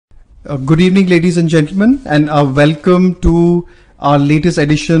Good evening, ladies and gentlemen, and welcome to our latest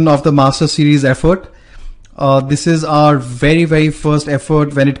edition of the Master Series effort. This is our very first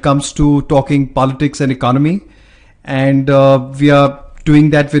effort when it comes to talking politics and economy, and we are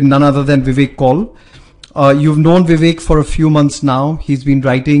doing that with none other than Vivek Kaul. You've known Vivek for a few months now. He's been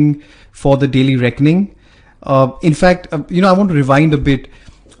writing for the Daily Reckoning. In fact, I want to rewind a bit.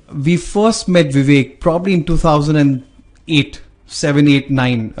 We first met Vivek probably in 2008. 7, 8,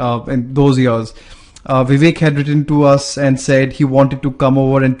 9, in those years. Vivek had written to us and said he wanted to come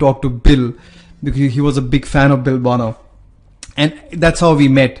over and talk to Bill because he was a big fan of Bill Bonner. And that's how we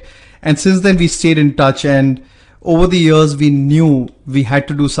met. And since then we stayed in touch, and over the years we knew we had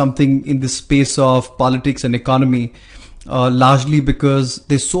to do something in the space of politics and economy, largely because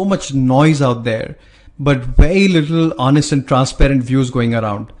there's so much noise out there, but very little honest and transparent views going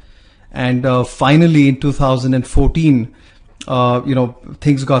around. And finally in 2014,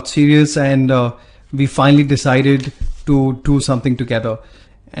 things got serious, and we finally decided to do something together.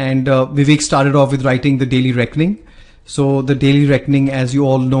 And Vivek started off with writing the Daily Reckoning. So the Daily Reckoning, as you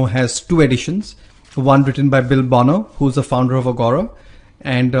all know, has two editions. One written by Bill Bonner, who's the founder of Agora,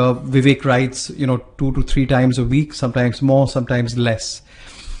 and Vivek writes, 2 to 3 times a week, sometimes more, sometimes less.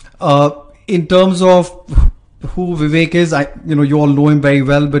 In terms of who Vivek is, you all know him very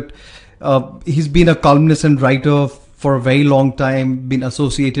well, but he's been a columnist and writer for a very long time, been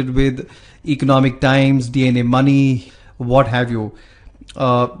associated with Economic Times, DNA Money, what have you.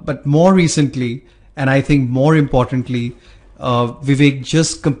 But more recently, and I think more importantly, Vivek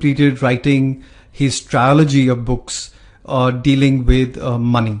just completed writing his trilogy of books dealing with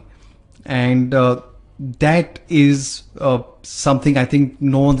money. And that is something I think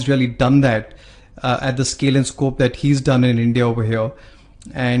no one's really done that at the scale and scope that he's done in India over here.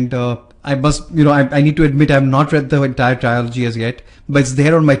 And I must, I need to admit I've not read the entire trilogy as yet, but it's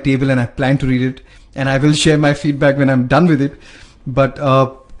there on my table and I plan to read it, and I will share my feedback when I'm done with it. But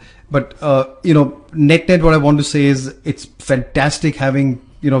net what I want to say is it's fantastic having,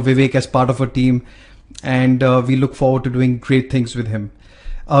 Vivek as part of a team, and we look forward to doing great things with him.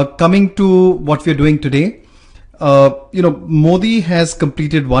 Coming to what we're doing today, Modi has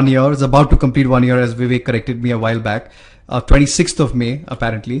completed 1 year, is about to complete 1 year, as Vivek corrected me a while back, 26th of May,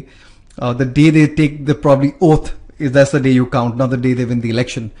 apparently. The day they take the probably oath, that's the day you count, not the day they win the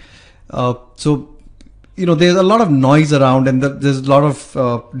election. So there's a lot of noise around, and there's a lot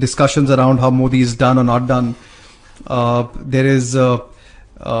of discussions around how Modi is done or not done. There is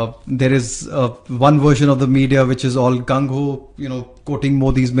one version of the media which is all gung-ho, quoting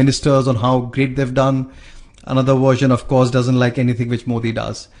Modi's ministers on how great they've done. Another version, of course, doesn't like anything which Modi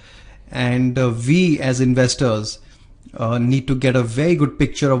does. And we as investors need to get a very good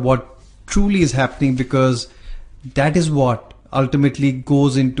picture of what truly is happening, because that is what ultimately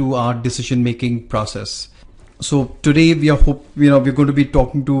goes into our decision making process. So today we're going to be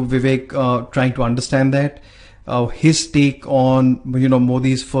talking to Vivek, trying to understand that, his take on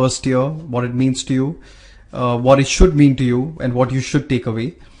Modi's first year, what it means to you, what it should mean to you, and what you should take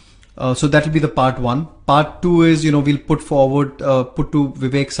away. So that will be the part one. Part two is we'll put to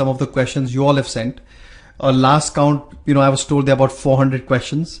Vivek some of the questions you all have sent. Last count, I was told there are about 400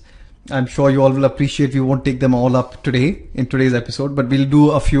 questions. I'm sure you all will appreciate we won't take them all up today in today's episode, but we'll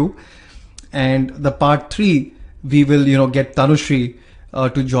do a few. And the part 3, we will get Tanushri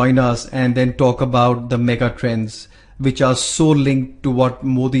to join us and then talk about the mega trends which are so linked to what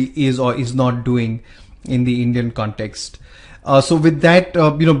Modi is or is not doing in the Indian context. So with that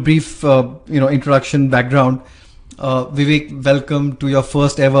brief introduction background, Vivek, welcome to your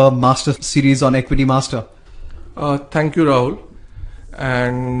first ever Master Series on Equity Master. Thank you, Rahul.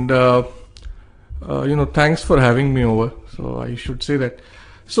 And, thanks for having me over. So I should say that.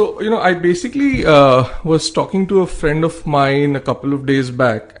 So, I basically was talking to a friend of mine a couple of days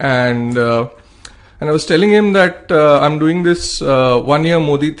back, and I was telling him that I'm doing this 1 year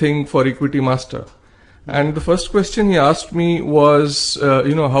Modi thing for Equity Master. And the first question he asked me was,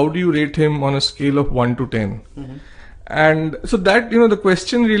 how do you rate him on a scale of 1 to 10? Mm-hmm. And so that, the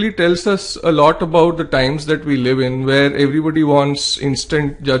question really tells us a lot about the times that we live in, where everybody wants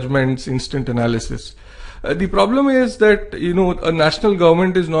instant judgments, instant analysis. The problem is that, a national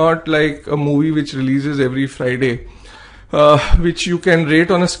government is not like a movie which releases every Friday, which you can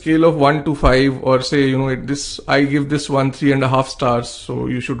rate on a scale of 1 to 5, or say, I give this one 3.5 stars, so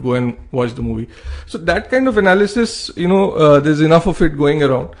you should go and watch the movie. So that kind of analysis, there's enough of it going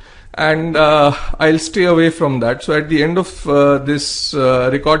around. And I'll stay away from that. So at the end of this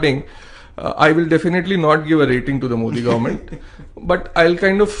recording, I will definitely not give a rating to the Modi government, but I'll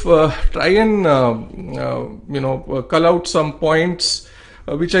kind of try and cull out some points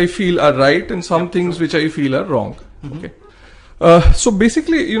which I feel are right, and some things which I feel are wrong. Okay. So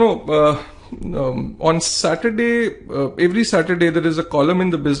basically, on Saturday, every Saturday there is a column in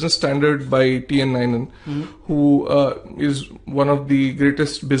the Business Standard by T.N. Nayanan, who is one of the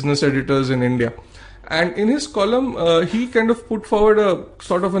greatest business editors in India. And in his column, he kind of put forward a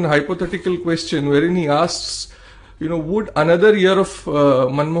sort of an hypothetical question wherein he asks, would another year of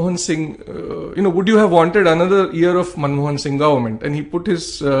Manmohan Singh, would you have wanted another year of Manmohan Singh government? And he put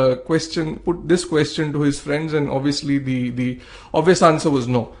this question to his friends, and obviously the obvious answer was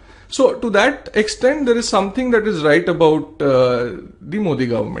no. So to that extent, there is something that is right about the Modi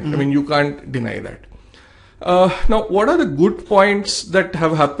government. I mean, you can't deny that. Now, what are the good points that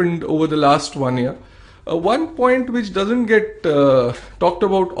have happened over the last 1 year? One point which doesn't get talked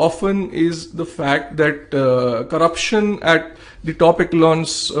about often is the fact that corruption at the top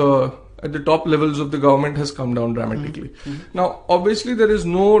echelons, at the top levels of the government has come down dramatically. Now, obviously, there is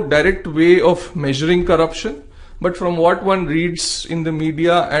no direct way of measuring corruption, but from what one reads in the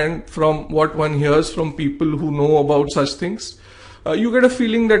media and from what one hears from people who know about such things, you get a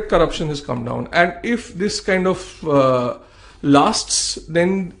feeling that corruption has come down. And if this kind of lasts,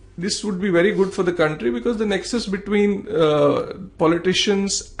 then this would be very good for the country, because the nexus between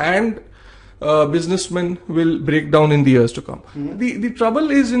politicians and businessmen will break down in the years to come. The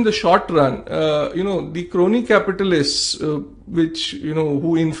trouble is, in the short run, the crony capitalists,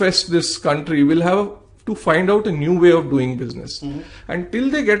 who infest this country, will have to find out a new way of doing business. And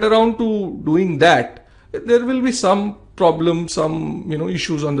till they get around to doing that, there will be some problems, some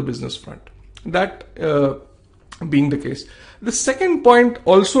issues on the business front. That being the case. The second point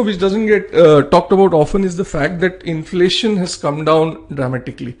also, which doesn't get talked about often, is the fact that inflation has come down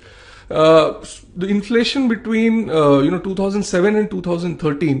dramatically. The inflation between 2007 and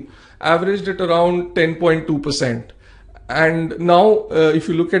 2013 averaged at around 10.2%. And now, if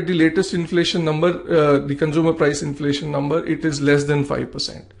you look at the latest inflation number, the consumer price inflation number, it is less than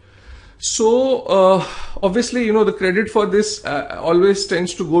 5%. So, obviously, the credit for this always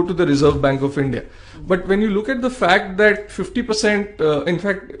tends to go to the Reserve Bank of India. But when you look at the fact that 50%, in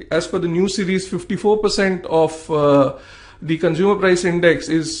fact, as per the new series, 54% of the consumer price index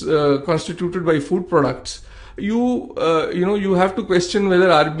is constituted by food products, you have to question whether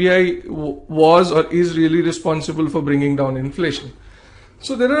RBI was or is really responsible for bringing down inflation.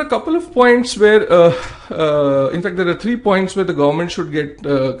 So there are a couple of points where, in fact, there are 3 points where the government should get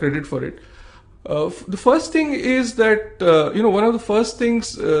credit for it. The first thing is that, one of the first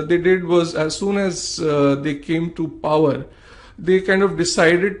things they did was, as soon as they came to power, they kind of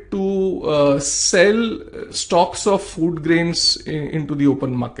decided to sell stocks of food grains into the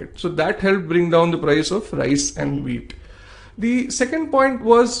open market. So that helped bring down the price of rice and wheat. The second point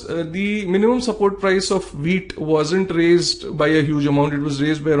was the minimum support price of wheat wasn't raised by a huge amount. It was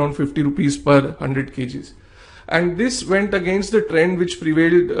raised by around 50 rupees per 100 kgs. And this went against the trend which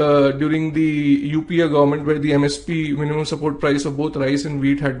prevailed during the UPA government, where the MSP, minimum support price, of both rice and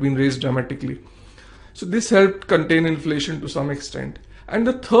wheat had been raised dramatically. So this helped contain inflation to some extent. And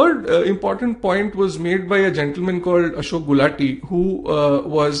the third important point was made by a gentleman called Ashok Gulati, who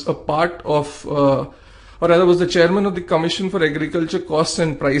was a part of or rather was the chairman of the Commission for Agriculture Costs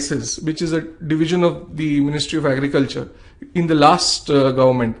and Prices, which is a division of the Ministry of Agriculture in the last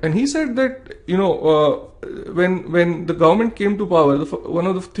government. And he said that, when the government came to power, one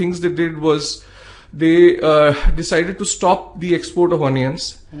of the things they did was they decided to stop the export of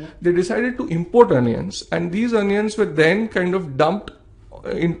onions. They decided to import onions, and these onions were then kind of dumped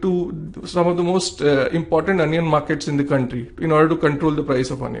into some of the most important onion markets in the country in order to control the price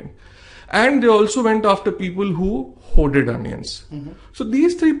of onion. And they also went after people who hoarded onions. So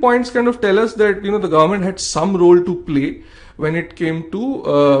these 3 points kind of tell us that, the government had some role to play when it came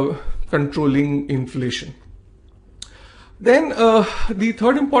to controlling inflation. Then the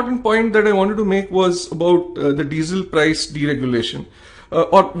third important point that I wanted to make was about the diesel price deregulation,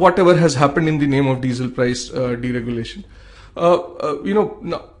 or whatever has happened in the name of diesel price deregulation.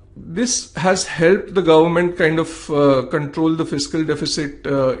 This has helped the government kind of control the fiscal deficit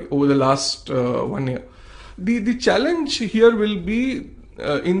over the last 1 year. The challenge here will be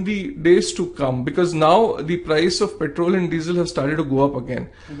in the days to come, because now the price of petrol and diesel have started to go up again.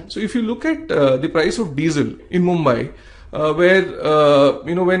 So if you look at the price of diesel in Mumbai, where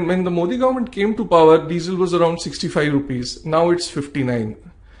when the Modi government came to power, diesel was around 65 rupees. Now it's 59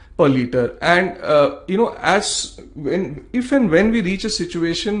 per liter. And if and when we reach a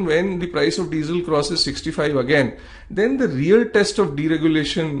situation when the price of diesel crosses 65 again, then the real test of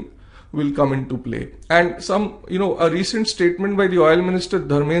deregulation will come into play. And a recent statement by the oil minister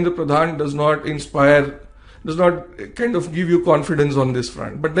Dharmendra Pradhan does not inspire does not kind of give you confidence on this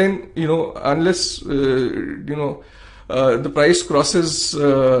front. But then, unless the price crosses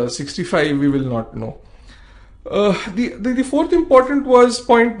 65, we will not know. The fourth important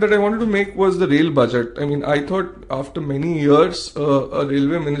point that I wanted to make was the rail budget. I mean, I thought after many years, a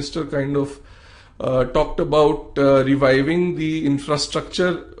railway minister kind of talked about reviving the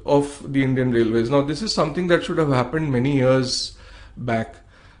infrastructure of the Indian Railways. Now, this is something that should have happened many years back,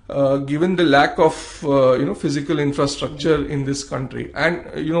 given the lack of physical infrastructure in this country. And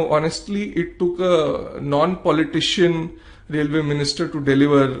honestly, it took a non-politician railway minister to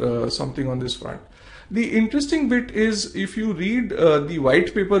deliver something on this front. The interesting bit is, if you read the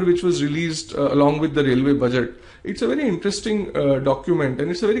white paper which was released along with the railway budget, it's a very interesting document,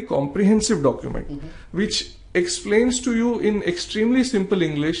 and it's a very comprehensive document, which explains to you in extremely simple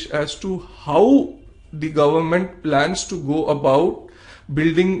English as to how the government plans to go about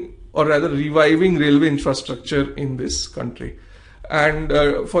building, or rather reviving, railway infrastructure in this country. And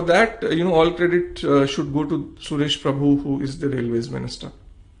for that, all credit should go to Suresh Prabhu, who is the railways minister.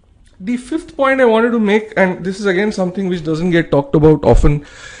 The fifth point I wanted to make, and this is again something which doesn't get talked about often,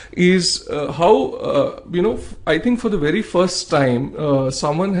 is how, I think for the very first time,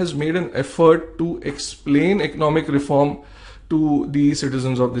 someone has made an effort to explain economic reform to the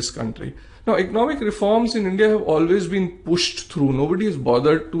citizens of this country. Now, economic reforms in India have always been pushed through. Nobody has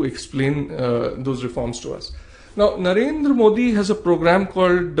bothered to explain those reforms to us. Now, Narendra Modi has a program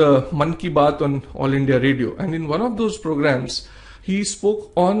called Man Ki Baat on All India Radio, and in one of those programs, he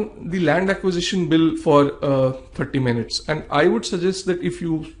spoke on the land acquisition bill for 30 minutes. And I would suggest that if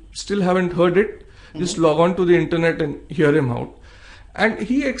you still haven't heard it, just log on to the internet and hear him out. And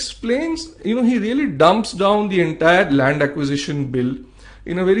he explains, he really dumps down the entire land acquisition bill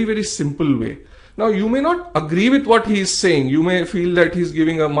in a very, very simple way. Now, you may not agree with what he is saying. You may feel that he's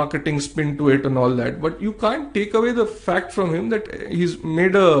giving a marketing spin to it and all that, but you can't take away the fact from him that he's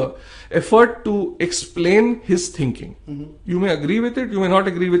made a effort to explain his thinking. You may agree with it, you may not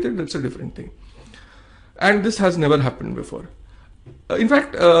agree with it, that's a different thing. And this has never happened before. In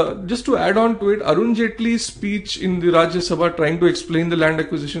fact, just to add on to it, Arun Jaitley's speech in the Rajya Sabha trying to explain the land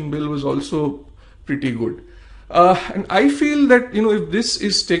acquisition bill was also pretty good. And I feel that, if this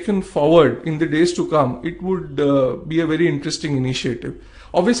is taken forward in the days to come, it would be a very interesting initiative.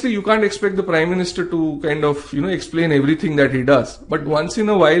 Obviously, you can't expect the Prime Minister to kind of, explain everything that he does. But once in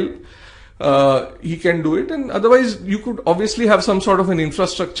a while, he can do it. And otherwise, you could obviously have some sort of an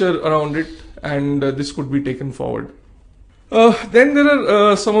infrastructure around it, and this could be taken forward. Then there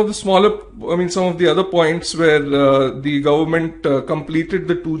are some of the other points where the government completed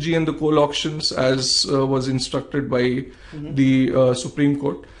the 2G and the coal auctions as was instructed by the Supreme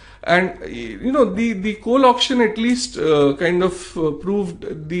Court. And, the coal auction at least kind of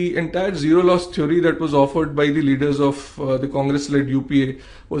proved the entire zero loss theory that was offered by the leaders of the Congress-led UPA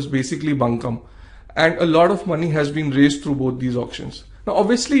was basically bunkum. And a lot of money has been raised through both these auctions. Now,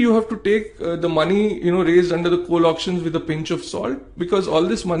 obviously, you have to take the money, raised under the coal auctions with a pinch of salt, because all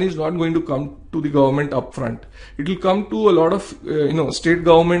this money is not going to come to the government upfront. It will come to a lot of, state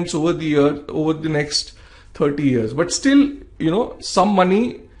governments over the next 30 years. But still, some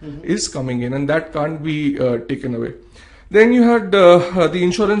money is coming in, and that can't be taken away. Then you had the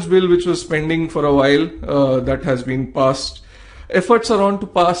insurance bill, which was pending for a while, that has been passed. Efforts are on to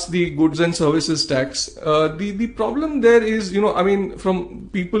pass the goods and services tax. The problem there is, from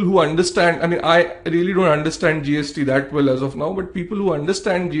people who understand, I really don't understand GST that well as of now, but people who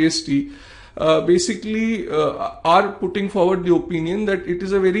understand GST basically are putting forward the opinion that it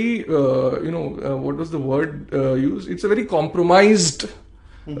is a very, what was the word used? It's a very compromised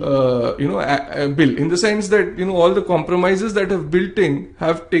bill, in the sense that, all the compromises that have built in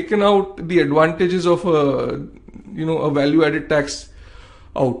have taken out the advantages of a value-added tax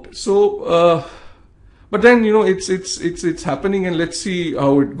out. So, but then, it's happening, and let's see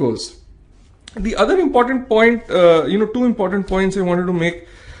how it goes. The other important point, two important points I wanted to make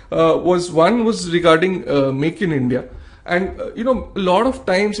one was regarding Make in India. And, a lot of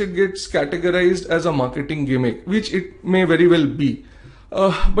times it gets categorized as a marketing gimmick, which it may very well be.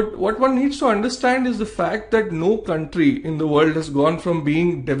 But what one needs to understand is the fact that no country in the world has gone from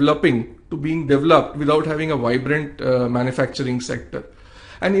being developing to being developed without having a vibrant manufacturing sector.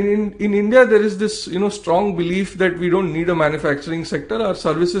 And in India, there is this, strong belief that we don't need a manufacturing sector. Our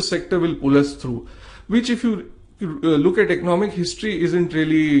services sector will pull us through, which if you look at economic history isn't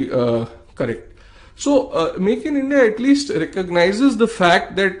really correct. So Make in India at least recognizes the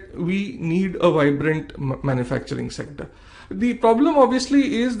fact that we need a vibrant manufacturing sector. The problem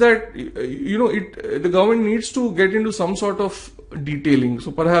obviously is that the government needs to get into some sort of detailing.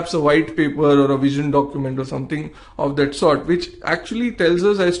 So perhaps a white paper or a vision document or something of that sort, which actually tells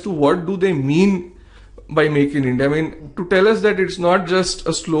us as to what do they mean by Make in India. I mean, to tell us that it's not just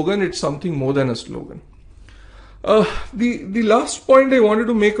a slogan, it's something more than a slogan. The last point I wanted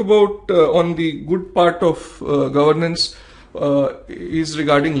to make about on the good part of governance is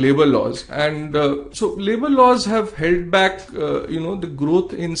regarding labor laws. And so labor laws have held back the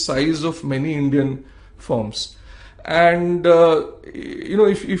growth in size of many Indian firms. And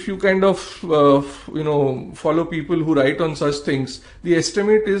if you kind of follow people who write on such things, the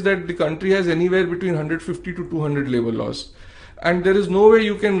estimate is that the country has anywhere between 150 to 200 labor laws. And there is no way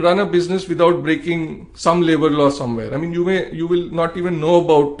you can run a business without breaking some labor law somewhere. I mean, you will not even know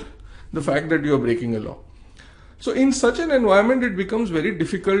about the fact that you are breaking a law. So in such an environment, it becomes very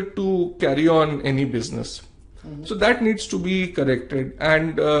difficult to carry on any business. So that needs to be corrected.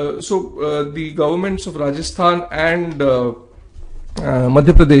 And the governments of Rajasthan and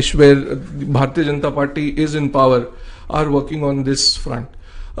Madhya Pradesh, where the Bharatiya Janata Party is in power, are working on this front.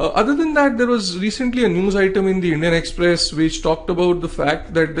 Other than that, there was recently a news item in the Indian Express which talked about the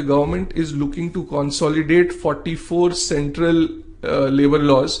fact that the government is looking to consolidate 44 central labor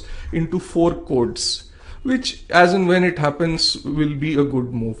laws into 4 codes, which, as and when it happens, will be a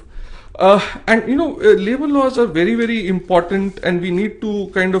good move. Labor laws are very, very important, and we need to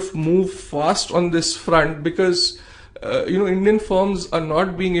kind of move fast on this front because, Indian firms are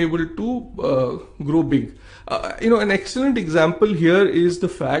not being able to grow big. An excellent example here is the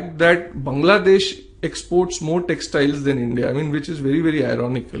fact that Bangladesh exports more textiles than India, I mean, which is very, very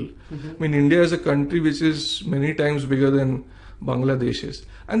ironical. I mean, India is a country which is many times bigger than Bangladesh is.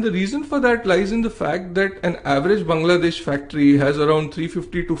 And the reason for that lies in the fact that an average Bangladesh factory has around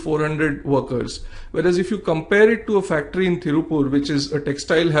 350 to 400 workers. Whereas if you compare it to a factory in Tirupur, which is a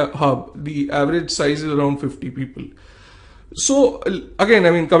textile hub, the average size is around 50 people. So again,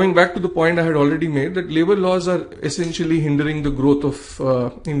 I mean, coming back to the point I had already made, that labor laws are essentially hindering the growth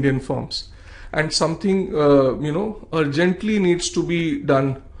of Indian firms. And something, urgently needs to be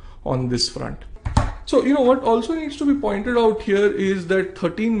done on this front. So, what also needs to be pointed out here is that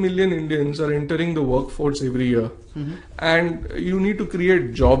 13 million Indians are entering the workforce every year. And you need to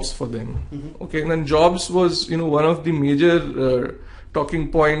create jobs for them. Okay, and then jobs was, one of the major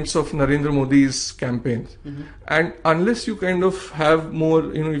talking points of Narendra Modi's campaign. And unless you kind of have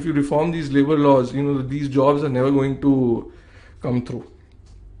more, if you reform these labor laws, these jobs are never going to come through.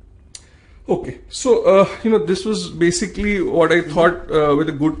 Okay, so, this was basically what I thought were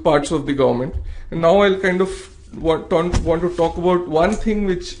the good parts of the government. And now I'll kind of want to talk about one thing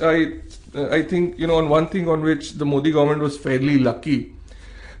which I think, on one thing on which the Modi government was fairly lucky,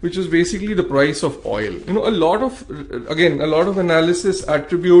 which was basically the price of oil. A lot of analysis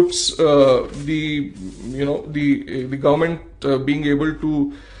attributes the government being able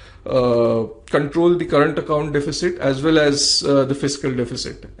to control the current account deficit as well as the fiscal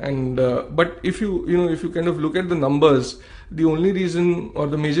deficit. And but if you kind of look at the numbers, the only reason or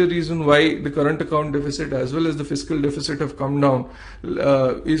the major reason why the current account deficit as well as the fiscal deficit have come down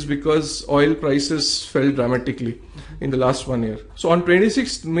is because oil prices fell dramatically in the last 1 year. So on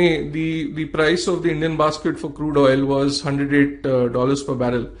 26th May, the price of the Indian basket for crude oil was $108 per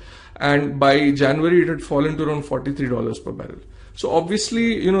barrel, and by January it had fallen to around $43 per barrel. So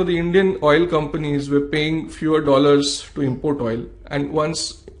obviously, the Indian oil companies were paying fewer dollars to import oil, and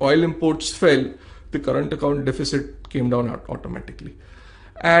once oil imports fell, the current account deficit came down automatically.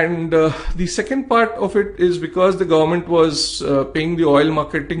 And the second part of it is because the government was paying the oil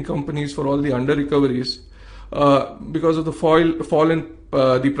marketing companies for all the under recoveries. Because of the fall in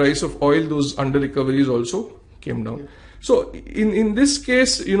the price of oil, those under recoveries also came down. So in this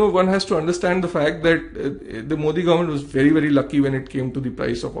case, one has to understand the fact that the Modi government was very, very lucky when it came to the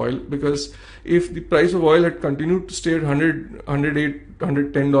price of oil, because if the price of oil had continued to stay at $100, $108,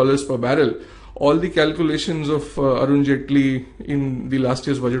 $110 per barrel, all the calculations of Arun Jaitley in the last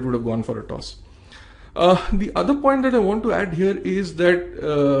year's budget would have gone for a toss. The other point that I want to add here is that,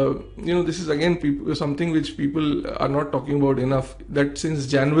 this is again something which people are not talking about enough, that since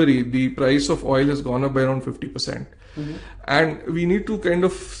January, the price of oil has gone up by around 50%. And we need to kind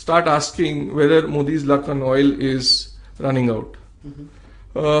of start asking whether Modi's luck on oil is running out.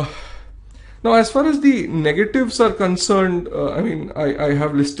 Now, as far as the negatives are concerned, I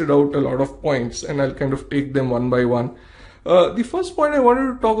have listed out a lot of points, and I'll kind of take them one by one. The first point I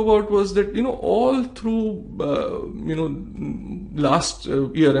wanted to talk about was that, all through, last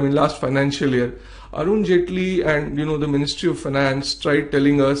year, last financial year, Arun Jaitley and, the Ministry of Finance tried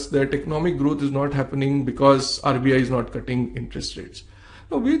telling us that economic growth is not happening because RBI is not cutting interest rates.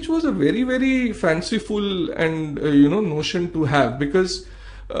 Now, which was a very, very fanciful and, notion to have, because,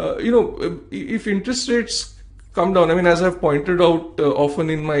 if interest rates come down, as I've pointed out often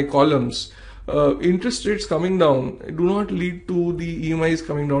in my columns, interest rates coming down do not lead to the EMIs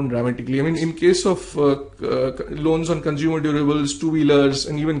coming down dramatically. In case of loans on consumer durables, two-wheelers,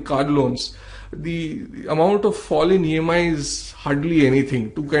 and even car loans, the amount of fall in EMI is hardly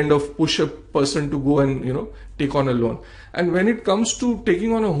anything to kind of push a person to go and take on a loan. And when it comes to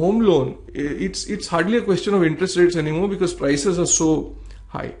taking on a home loan, it's hardly a question of interest rates anymore because prices are so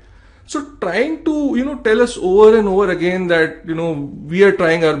high. So trying to, tell us over and over again that, we are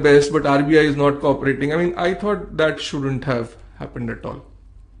trying our best, but RBI is not cooperating. I thought that shouldn't have happened at all.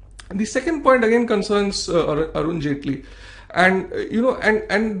 And the second point again concerns Arun Jaitley and,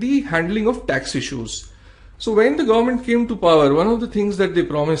 and the handling of tax issues. So when the government came to power, one of the things that they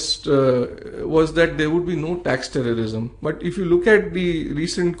promised was that there would be no tax terrorism. But if you look at the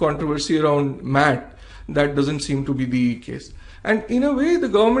recent controversy around MAT, that doesn't seem to be the case. And in a way, the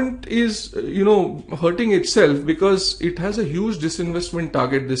government is, hurting itself because it has a huge disinvestment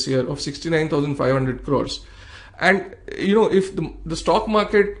target this year of 69,500 crores. And, if the stock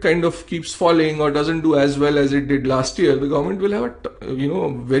market kind of keeps falling or doesn't do as well as it did last year, the government will have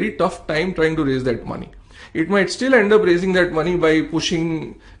a very tough time trying to raise that money. It might still end up raising that money by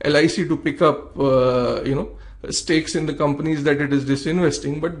pushing LIC to pick up, stakes in the companies that it is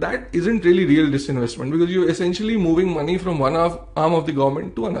disinvesting, but that isn't really real disinvestment because you're essentially moving money from one arm of the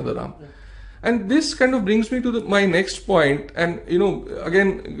government to another arm. Yeah. And this kind of brings me to my next point, and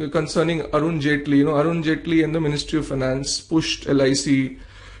again concerning Arun Jaitley. Arun Jaitley and the Ministry of Finance pushed LIC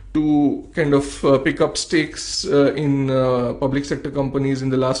to kind of pick up stakes in public sector companies in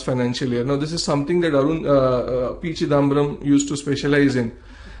the last financial year. Now, this is something that P. Chidambaram used to specialize in.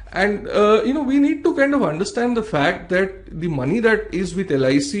 And, we need to kind of understand the fact that the money that is with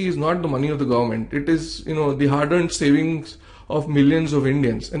LIC is not the money of the government. It is, the hard-earned savings of millions of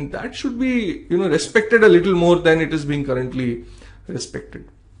Indians. And that should be, respected a little more than it is being currently respected.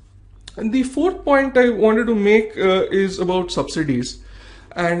 And the fourth point I wanted to make is about subsidies.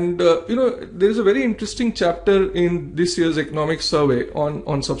 And, there is a very interesting chapter in this year's economic survey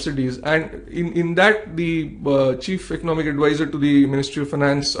on subsidies. And in that, the chief economic advisor to the Ministry of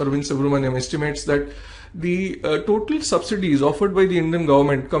Finance, Arvind Subramaniam, estimates that the total subsidies offered by the Indian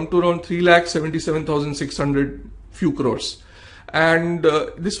government come to around 3,77,600 few crores. And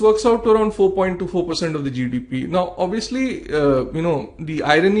this works out to around 4.24% of the GDP. Now, obviously, the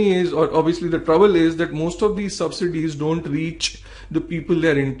irony is, or obviously the trouble is that most of these subsidies don't reach the people they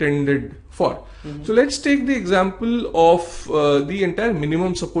are intended for. Mm-hmm. So let's take the example of the entire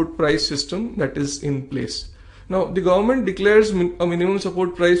minimum support price system that is in place. Now, the government declares a minimum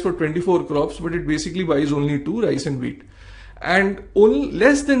support price for 24 crops, but it basically buys only 2, rice and wheat. And only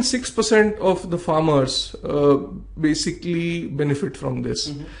less than 6% of the farmers basically benefit from this.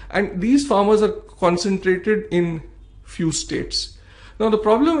 Mm-hmm. And these farmers are concentrated in few states. Now, the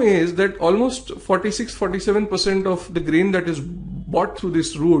problem is that almost 46-47% of the grain that is bought through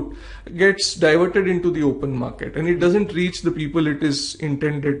this route gets diverted into the open market and it doesn't reach the people it is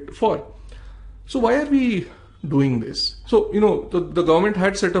intended for. So why are we doing this? So, the government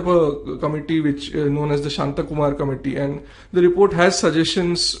had set up a committee which known as the Shanta Kumar committee, and the report has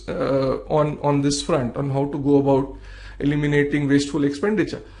suggestions on this front on how to go about eliminating wasteful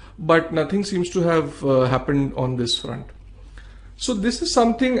expenditure. But nothing seems to have happened on this front. So this is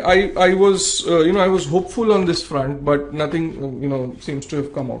something I was hopeful on this front, but nothing, seems to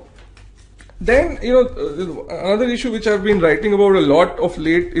have come out. Then, another issue which I've been writing about a lot of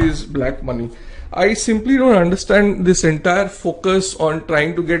late is black money. I simply don't understand this entire focus on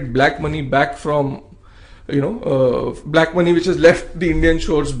trying to get black money back from, black money which has left the Indian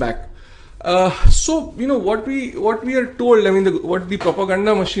shores back. So, what we are told, what the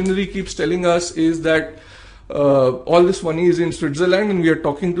propaganda machinery keeps telling us is that all this money is in Switzerland and we are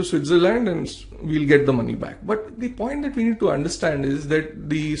talking to Switzerland and we'll get the money back. But the point that we need to understand is that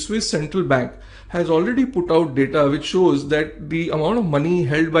the Swiss Central Bank has already put out data which shows that the amount of money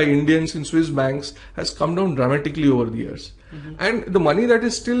held by Indians in Swiss banks has come down dramatically over the years. Mm-hmm. And the money that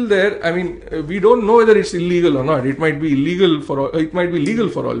is still there, we don't know whether it's illegal or not. It might be illegal for all, it might be legal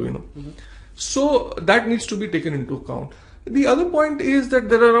for all we know. Mm-hmm. So that needs to be taken into account. The other point is that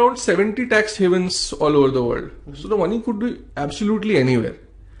there are around 70 tax havens all over the world. Mm-hmm. So the money could be absolutely anywhere.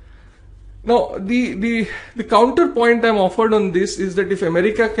 Now, the counterpoint I'm offered on this is that if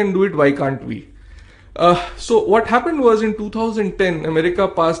America can do it, why can't we? So what happened was in 2010, America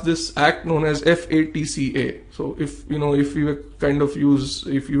passed this act known as FATCA. So if we were if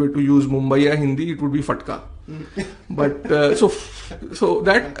you were to use Mumbaiya Hindi, it would be Fatka. But so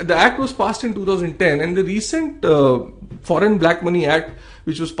that the act was passed in 2010, and the recent Foreign Black Money Act,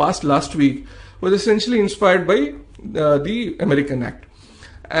 which was passed last week, was essentially inspired by the American Act.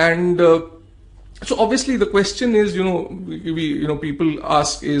 And so obviously the question is, people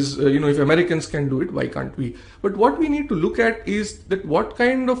ask is, if Americans can do it, why can't we? But what we need to look at is that what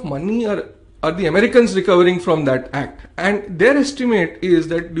kind of money are the Americans recovering from that act? And their estimate is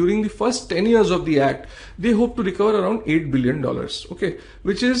that during the first 10 years of the act, they hope to recover around $8 billion, okay,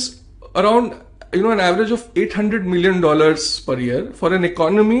 which is around, an average of $800 million per year for an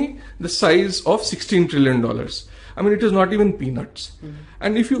economy the size of $16 trillion. I mean, it is not even peanuts. Mm-hmm.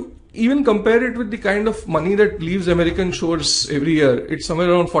 And if you even compare it with the kind of money that leaves American shores every year, it's somewhere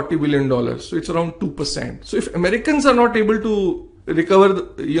around $40 billion. So it's around 2%. So if Americans are not able to recover,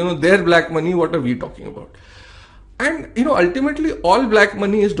 their black money, what are we talking about? And, ultimately all black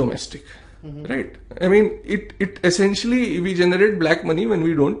money is domestic, mm-hmm. right? I mean, it essentially, we generate black money when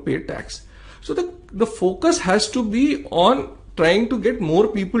we don't pay tax. So the focus has to be on trying to get more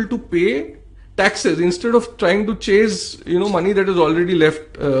people to pay taxes instead of trying to chase, money that has already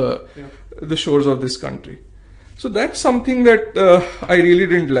left the shores of this country. So that's something that I really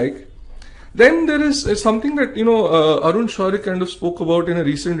didn't like. Then there is something that, Arun Shourie kind of spoke about in a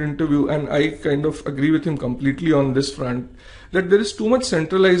recent interview, and I kind of agree with him completely on this front, that there is too much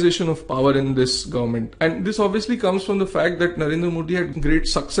centralization of power in this government. And this obviously comes from the fact that Narendra Modi had great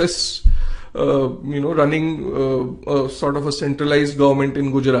success, running sort of a centralized government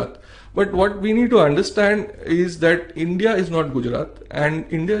in Gujarat. But what we need to understand is that India is not Gujarat, and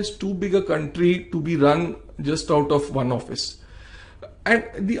India is too big a country to be run just out of one office. And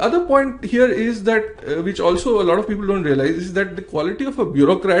the other point here is that, which also a lot of people don't realize, is that the quality of our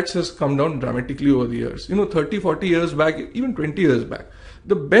bureaucrats has come down dramatically over the years. 30, 40 years back, even 20 years back,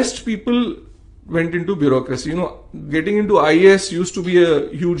 the best people went into bureaucracy. Getting into IAS used to be a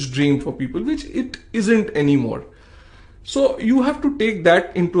huge dream for people, which it isn't anymore. So you have to take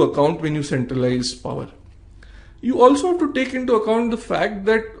that into account when you centralize power. You also have to take into account the fact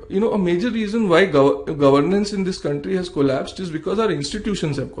that, a major reason why governance in this country has collapsed is because our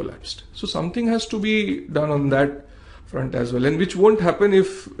institutions have collapsed. So something has to be done on that front as well, and which won't happen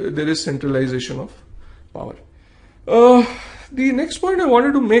if there is centralization of power. The next point I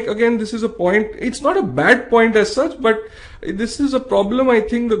wanted to make, again, this is a point, it's not a bad point as such, but this is a problem I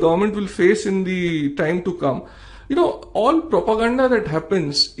think the government will face in the time to come. All propaganda that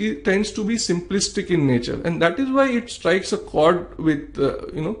happens, it tends to be simplistic in nature, and that is why it strikes a chord with,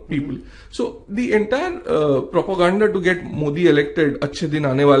 people. So the entire propaganda to get Modi elected, अच्छे दिन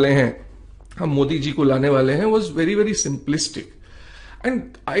आने वाले हैं, हम मोदी जी को लाने वाले हैं, was very, very simplistic.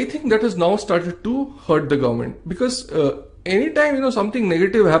 And I think that has now started to hurt the government, because anytime, something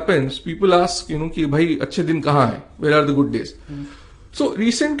negative happens, people ask, कि भाई अच्छे दिन कहाँ हैं? Where are the good days? Mm-hmm. So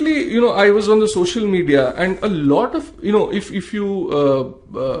recently, I was on the social media, and a lot of, if you,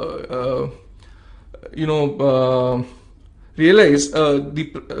 realize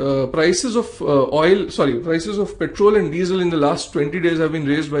the prices of prices of petrol and diesel in the last 20 days have been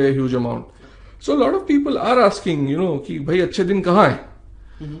raised by a huge amount. So a lot of people are asking, कि भाई अच्छे दिन कहाँ हैं?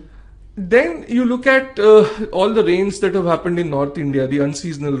 Mm-hmm. Then you look at all the rains that have happened in North India, the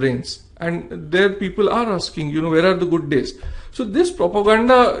unseasonal rains, and there people are asking, where are the good days? So this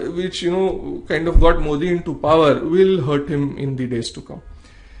propaganda, which, kind of got Modi into power, will hurt him in the days to come.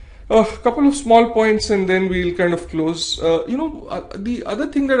 A couple of small points and then we'll kind of close. The other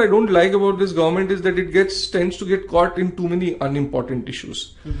thing that I don't like about this government is that it tends to get caught in too many unimportant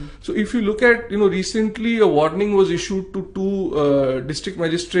issues. Mm-hmm. So if you look at, recently a warning was issued to two district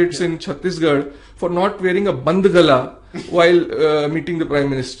magistrates in Chhattisgarh for not wearing a band gala while meeting the Prime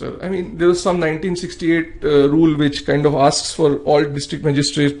Minister. I mean, there was some 1968 rule which kind of asks for all district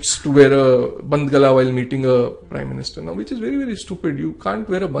magistrates to wear a band gala while meeting a Prime Minister. Now, which is very, very stupid. You can't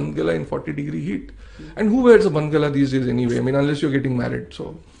wear a band gala in 40-degree heat. And who wears a band gala these days anyway? I mean, unless you're getting married.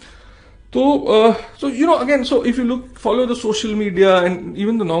 So if you follow the social media and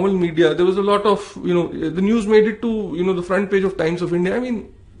even the normal media, there was a lot of, the news made it to, the front page of Times of India. I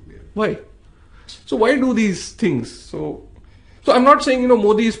mean, why? So why do these things? So I'm not saying,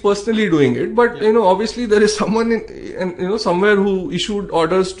 Modi is personally doing it, but, obviously there is someone somewhere who issued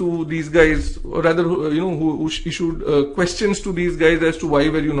orders to these guys, or rather, who issued questions to these guys as to why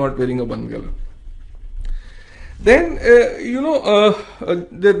were you not wearing a band gala. Then the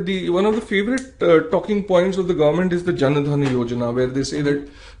one of the favorite talking points of the government is the Jan Dhan Yojana, where they say that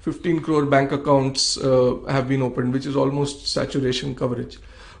 15 crore bank accounts have been opened, which is almost saturation coverage,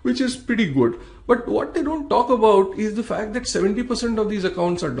 which is pretty good. But what they don't talk about is the fact that 70% of these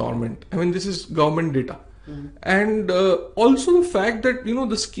accounts are dormant. I mean, this is government data. And also the fact that,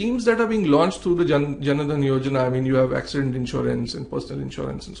 the schemes that are being launched through the Jan Dhan Yojana, I mean, you have accident insurance and personal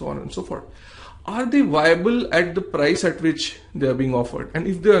insurance and so on and so forth. Are they viable at the price at which they are being offered? And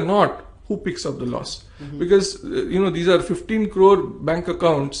if they are not, who picks up the loss? Because, these are 15 crore bank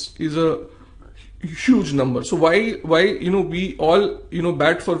accounts is a huge number. So why, we all,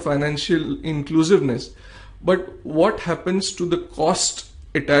 bat for financial inclusiveness, but what happens to the cost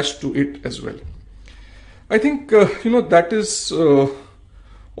attached to it as well? I think, that is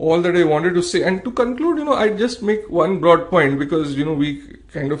all that I wanted to say. And to conclude, I just make one broad point, because, we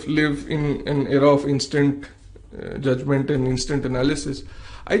kind of live in an era of instant judgment and instant analysis.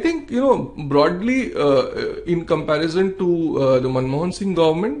 I think, broadly, in comparison to the Manmohan Singh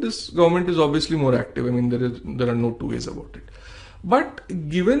government, this government is obviously more active. I mean, there are no two ways about it. But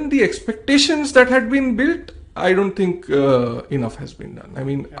given the expectations that had been built, I don't think enough has been done. I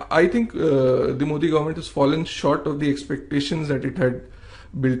mean, I think the Modi government has fallen short of the expectations that it had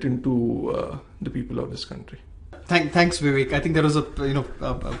built into the people of this country. Thanks, Vivek. I think there was a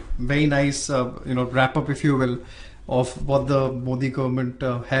very nice wrap up, if you will, of what the Modi government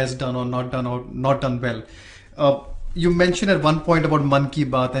has done or not done well. You mentioned at one point about Man Ki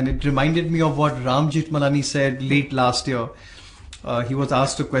Baat, and it reminded me of what Ram Jethmalani said late last year. He was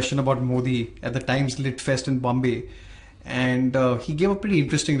asked a question about Modi at the Times Lit Fest in Bombay, and he gave a pretty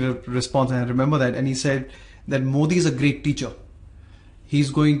interesting response, and I remember that. And he said that Modi is a great teacher.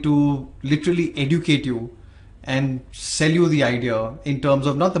 He's going to literally educate you and sell you the idea in terms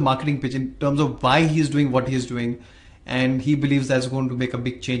of not the marketing pitch, in terms of why he is doing what he is doing, and he believes that's going to make a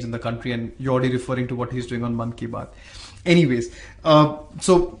big change in the country. And you're already referring to what he's doing on Man Ki Baat. Anyways,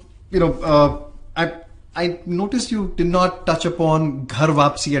 I noticed you did not touch upon Ghar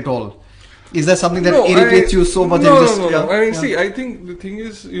Wapsi at all. Is that something that irritates you so much? No. I mean, see, I think the thing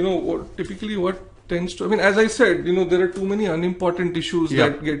is, typically what tends to, I mean, as I said, there are too many unimportant issues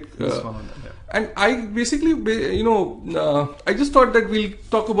that get, and I basically, I just thought that we'll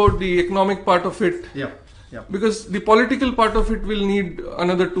talk about the economic part of it. Yeah. Because the political part of it will need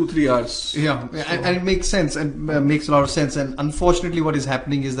another 2-3 hours. Yeah, so. And it makes sense, and makes a lot of sense. And unfortunately, what is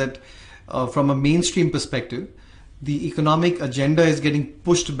happening is that from a mainstream perspective, the economic agenda is getting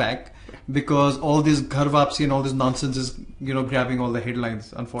pushed back because all this Ghar Wapsi and all this nonsense is, grabbing all the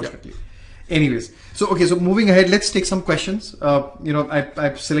headlines, unfortunately. Yeah. Anyways, so moving ahead, let's take some questions.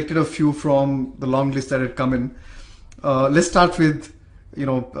 I've selected a few from the long list that had come in. Let's start with,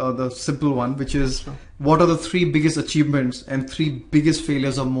 the simple one, which is, what are the 3 biggest achievements and 3 biggest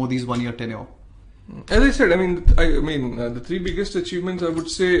failures of Modi's 1-year tenure? As I said, the 3 biggest achievements I would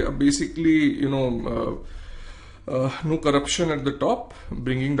say are basically, no corruption at the top,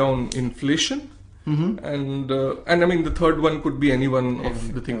 bringing down inflation, and I mean the third one could be any one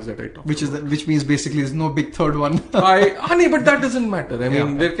of the things that I talked about. Which means basically there's no big third one. But that doesn't matter. I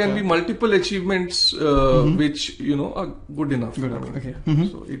mean, there can be multiple achievements which are good enough. Okay.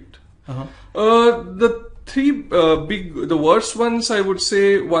 So it. The 3 the worst ones, I would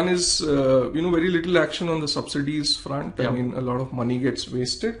say, one is very little action on the subsidies front. I mean, a lot of money gets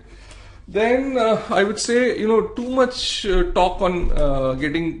wasted. Then I would say, too much talk on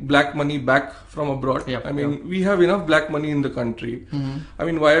getting black money back from abroad. We have enough black money in the country. I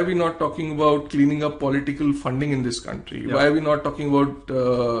mean, why are we not talking about cleaning up political funding in this country? Why are we not talking about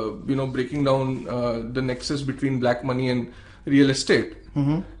breaking down the nexus between black money and real estate?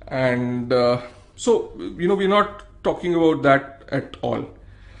 And so, we're not talking about that at all.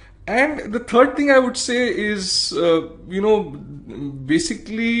 And the third thing I would say is,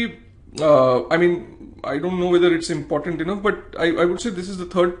 basically, I don't know whether it's important enough, but I would say this is the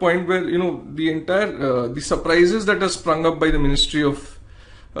third point where, the entire, the surprises that are sprung up by the Ministry of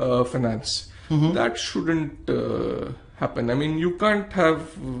Finance, that shouldn't happen. I mean, you can't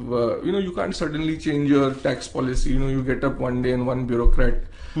have, you can't suddenly change your tax policy. You get up one day and one bureaucrat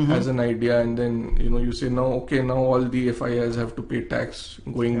has an idea, and then, you say, now all the FIIs have to pay tax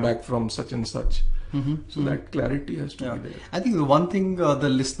going back from such and such. So that clarity has to be there. I think the one thing the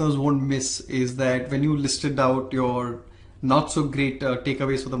listeners won't miss is that when you listed out your not so great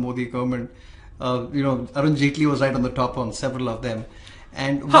takeaways for the Modi government, Arun Jaitley was right on the top on several of them.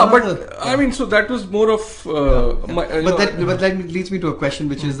 And so that was more of but that leads me to a question,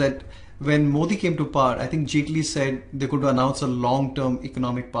 which is that when Modi came to power, I think Jaitley said they could announce a long-term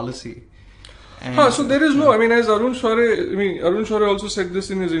economic policy. And, so there is no, I mean, as Arun Shore also said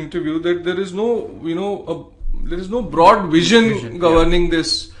this in his interview, that there is no, there is no broad vision governing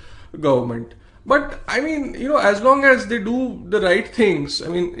this government. But I mean, as long as they do the right things, I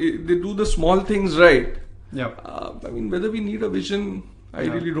mean, they do the small things right. Yeah. I mean, whether we need a vision, I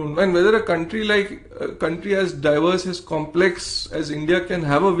really don't know. And whether a country as diverse, as complex as India can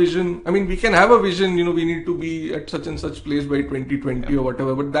have a vision. I mean, we can have a vision, we need to be at such and such place by 2020 or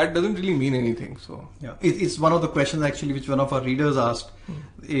whatever, but that doesn't really mean anything. So yeah, it's one of the questions actually which one of our readers asked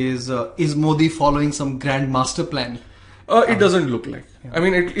is Modi following some grand master plan? It doesn't look like. Yeah. I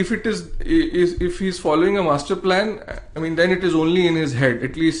mean, if he's following a master plan, I mean, then it is only in his head.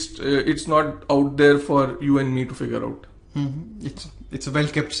 At least it's not out there for you and me to figure out. Mm-hmm. It's a well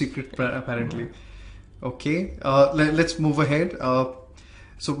kept secret apparently. Okay, let's move ahead.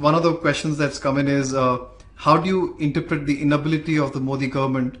 So one of the questions that's come in is how do you interpret the inability of the Modi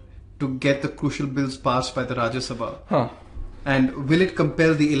government to get the crucial bills passed by the Rajya Sabha? And will it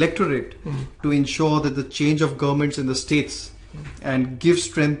compel the electorate to ensure that the change of governments in the states and give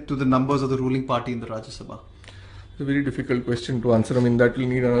strength to the numbers of the ruling party in the Rajya Sabha? It's a very difficult question to answer. I mean, that will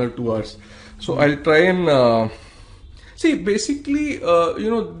need another 2 hours. So I'll try and see. Basically,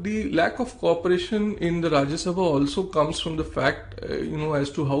 the lack of cooperation in the Rajya Sabha also comes from the fact,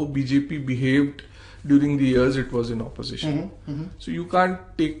 as to how BJP behaved during the years it was in opposition. So you can't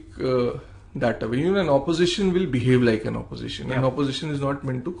take that away. An opposition will behave like an opposition, and opposition is not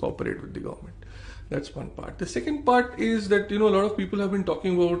meant to cooperate with the government. That's one part. The second part is that a lot of people have been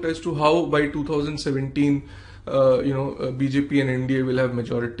talking about as to how by 2017 BJP and NDA will have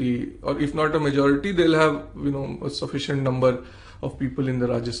majority, or if not a majority, they'll have a sufficient number of people in the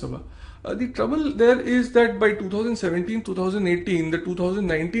Rajya Sabha. The trouble there is that by 2017, 2018, the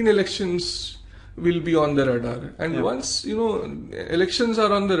 2019 elections will be on the radar, and once elections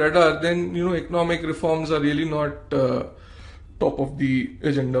are on the radar, then economic reforms are really not top of the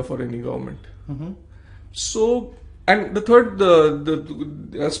agenda for any government. So, and the third,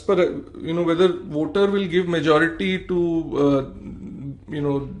 as per whether voter will give majority to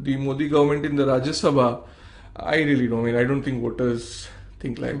the Modi government in the Rajya Sabha, I really don't. I mean, I don't think voters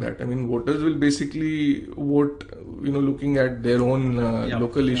think like that. I mean, voters will basically vote looking at their own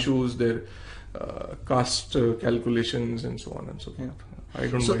local issues, their caste calculations and so on and so forth. I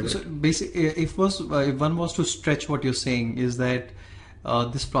don't know. So basically, if one was to stretch what you're saying, is that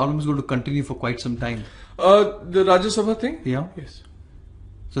this problem is going to continue for quite some time. The Rajya Sabha thing? Yeah. Yes.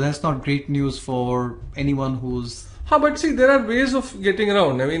 So that's not great news for anyone who's... But see, there are ways of getting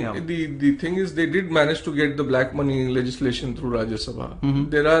around. I mean, the thing is, they did manage to get the black money legislation through Rajya Sabha.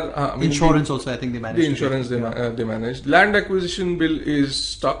 There are... insurance also, I think they managed. The insurance they managed. Land acquisition bill is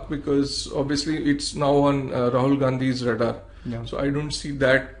stuck because obviously it's now on Rahul Gandhi's radar. So I don't see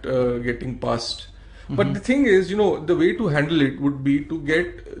that getting passed. But the thing is, the way to handle it would be to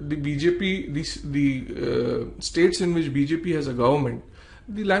get the BJP, the states in which BJP has a government,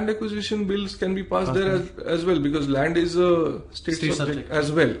 the land acquisition bills can be passed there as well, because land is a state subject as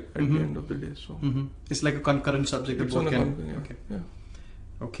well at the end of the day. So it's like a concurrent subject. It's both can,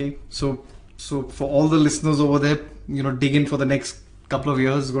 Okay. So for all the listeners over there, dig in for the next couple of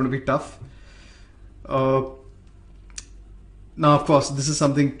years is going to be tough. Now, of course, this is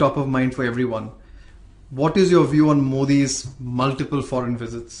something top of mind for everyone. What is your view on Modi's multiple foreign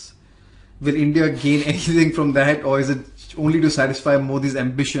visits? Will India gain anything from that, or is it only to satisfy Modi's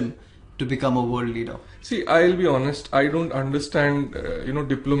ambition to become a world leader? See, I'll be honest, I don't understand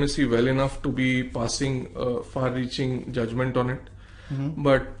diplomacy well enough to be passing far-reaching judgment on it.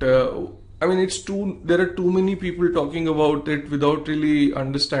 But I mean, there are too many people talking about it without really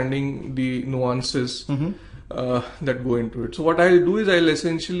understanding the nuances that go into it. So what I'll do is I'll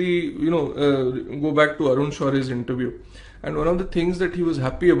essentially, go back to Arun Shore's interview. And one of the things that he was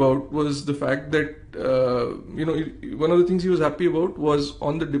happy about was the fact that, one of the things he was happy about was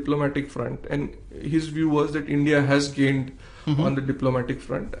on the diplomatic front. And his view was that India has gained on the diplomatic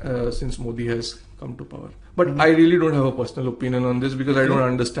front since Modi has come to power. But I really don't have a personal opinion on this because I don't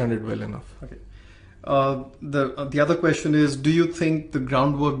understand it well enough. Okay. The other question is, do you think the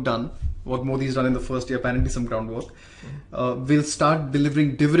groundwork done, what Modi's done in the first year, apparently some groundwork, will start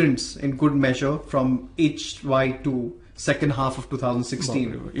delivering dividends in good measure from HY2, second half of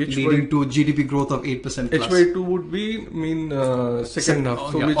 2016, leading to GDP growth of 8% plus? HY2 would be second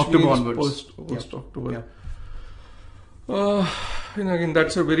half, so which October means onwards. Post October. Again,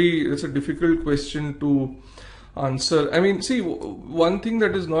 that's a difficult question to answer. I mean, see, one thing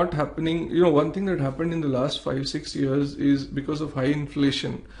that is not happening, one thing that happened in the last 5-6 years is because of high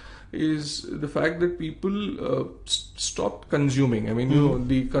inflation, is the fact that people stopped consuming. I mean,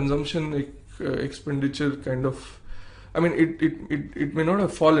 the consumption expenditure kind of, I mean, it may not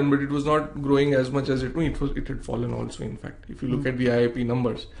have fallen, but it was not growing as much as it had fallen also, in fact, if you look at the IIP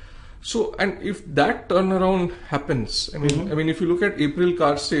numbers. So, and if that turnaround happens, I mean, if you look at April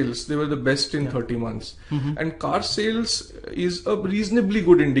car sales, they were the best in 30 months. And car sales is a reasonably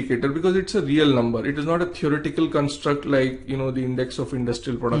good indicator because it's a real number. It is not a theoretical construct like, you know, the index of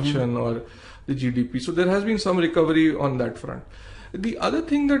industrial production or the GDP. So there has been some recovery on that front. The other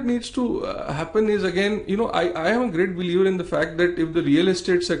thing that needs to happen is, again, you know, I am a great believer in the fact that if the real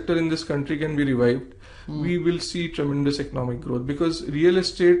estate sector in this country can be revived, we will see tremendous economic growth, because real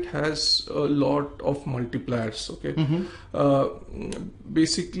estate has a lot of multipliers. Okay,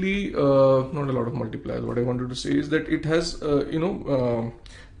 basically, not a lot of multipliers. What I wanted to say is that it has,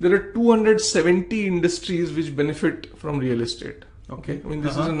 there are 270 industries which benefit from real estate. Okay, I mean,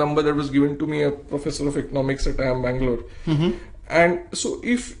 this is a number that was given to me, a professor of economics at IIM Bangalore. And so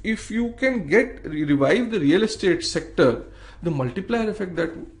if you can revive the real estate sector, the multiplier effect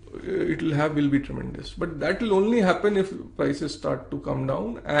that it will have will be tremendous. But that will only happen if prices start to come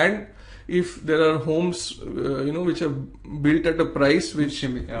down, and if there are homes, which are built at a price which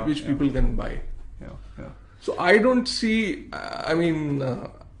people can buy. So I don't see,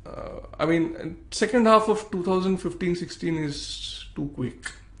 second half of 2015-16 is too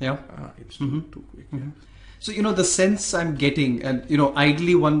quick. It's too quick. So, the sense I'm getting, and,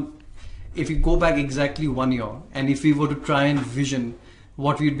 ideally if you go back exactly 1 year, and if we were to try and vision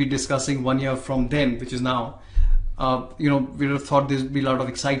what we'd be discussing 1 year from then, which is now, we would have thought there'd be a lot of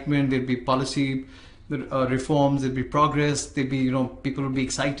excitement, there'd be policy reforms, there'd be progress, there'd be, people would be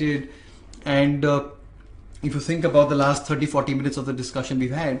excited. And if you think about the last 30-40 minutes of the discussion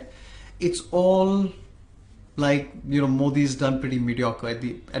we've had, it's all like, Modi's done pretty mediocre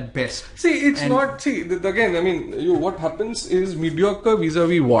at best. What happens is mediocre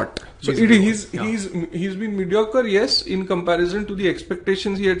vis-a-vis what? So he's been mediocre, yes, in comparison to the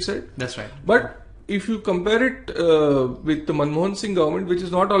expectations he had set. That's right. But if you compare it with the Manmohan Singh government, which is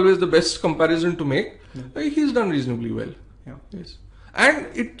not always the best comparison to make, he's done reasonably well. Yes. And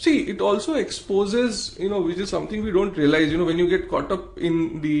it also exposes, which is something we don't realize, when you get caught up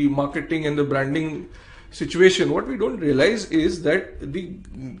in the marketing and the branding situation, what we don't realize is that the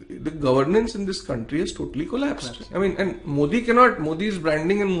governance in this country has totally collapsed. I mean, and Modi's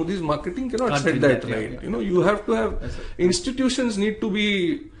branding and Modi's marketing cannot set that right. You have to have, institutions need to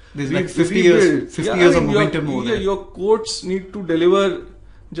be, there's like 50 years of momentum over there. Your courts need to deliver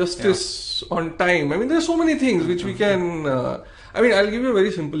justice on time. I mean, there are so many things which we can, I'll give you a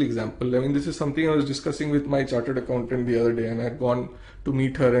very simple example. This is something I was discussing with my chartered accountant the other day, and I had gone to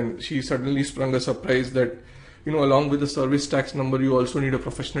meet her, and she suddenly sprung a surprise that, along with the service tax number, you also need a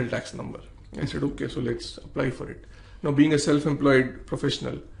professional tax number. I said, okay, so let's apply for it. Now, being a self-employed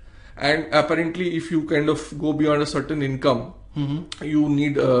professional, and apparently if you kind of go beyond a certain income, you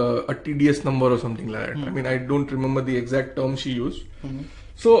need a TDS number or something like that. I don't remember the exact term she used.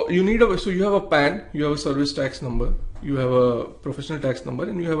 So you have a PAN, you have a service tax number, you have a professional tax number,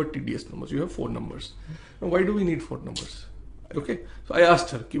 and you have a TDS number. So you have 4 numbers. Now, why do we need 4 numbers? Okay. So I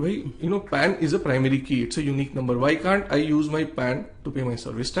asked her, PAN is a primary key. It's a unique number. Why can't I use my PAN to pay my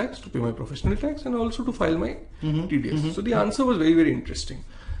service tax, to pay my professional tax, and also to file my TDS? So the answer was very, very interesting.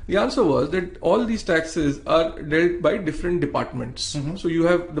 The answer was that all these taxes are dealt by different departments. So you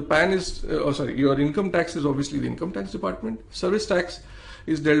have the PAN is, your income tax is obviously the income tax department. Service tax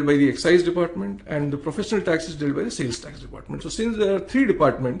is dealt by the excise department, and the professional tax is dealt by the sales tax department. So since there are 3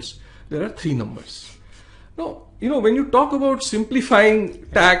 departments, there are 3 numbers. Now, when you talk about simplifying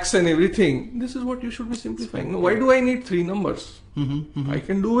tax and everything, this is what you should be simplifying. Now, why do I need 3 numbers? I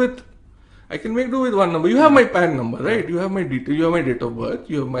can make do with 1 number. You have my PAN number, right? You have my detail, you have my date of birth,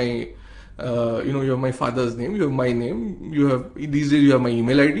 you have my, you have my father's name, you have my name, these days you have my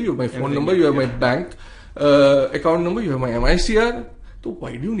email ID, you have my phone number, you have my bank account number, you have my MICR. So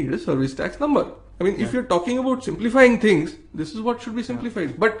why do you need a service tax number? If you're talking about simplifying things, this is what should be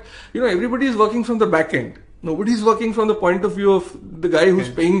simplified. But, everybody is working from the back end. Nobody is working from the point of view of the guy who's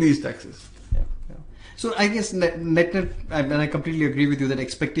paying these taxes. So I guess net, and I completely agree with you that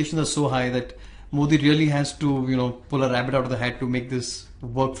expectations are so high that Modi really has to, pull a rabbit out of the hat to make this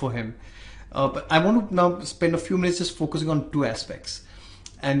work for him. But I want to now spend a few minutes just focusing on 2 aspects.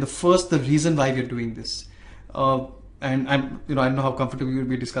 And the first, the reason why we're doing this. And I don't know how comfortable you'll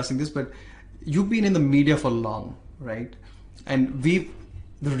be discussing this, but you've been in the media for long, right? And the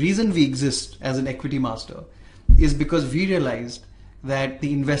reason we exist as an equity master is because we realized that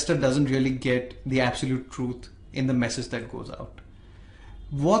the investor doesn't really get the absolute truth in the message that goes out.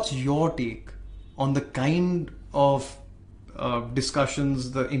 What's your take on the kind of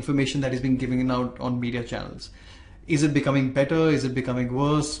discussions, the information that is being given out on media channels? Is it becoming better? Is it becoming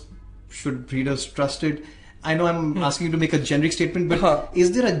worse? Should readers trust it? I know I'm asking you to make a generic statement, but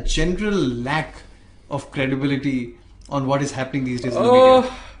is there a general lack of credibility on what is happening these days in the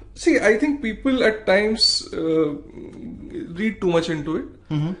media? See, I think people at times read too much into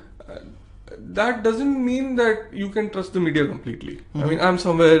it. That doesn't mean that you can trust the media completely. I mean, I'm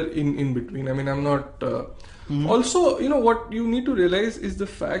somewhere in between. I mean, I'm not. Also, you know, what you need to realize is the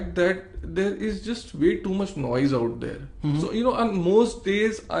fact that there is just way too much noise out there. So, you know, on most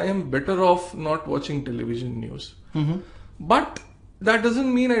days, I am better off not watching television news. But that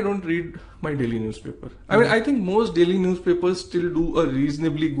doesn't mean I don't read my daily newspaper. I mean, I think most daily newspapers still do a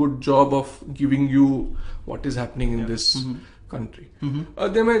reasonably good job of giving you what is happening in this country.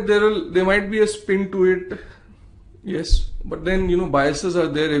 There might be a spin to it, yes, but then, you know, biases are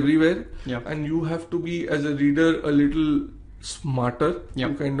there everywhere, and you have to be, as a reader, a little smarter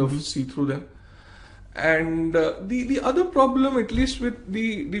to kind of see through them. And the other problem, at least with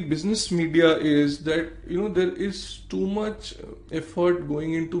the business media, is that, you know, there is too much effort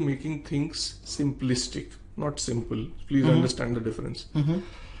going into making things simplistic, not simple. Please understand the difference.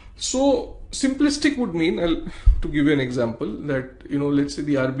 So simplistic would mean, to give you an example, that, you know, let's say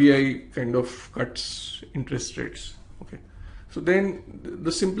the RBI kind of cuts interest rates. Okay, so then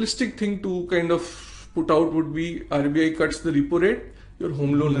the simplistic thing to kind of put out would be RBI cuts the repo rate, your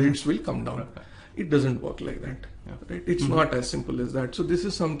home loan rates will come down. It doesn't work like that. Right? It's not as simple as that. So this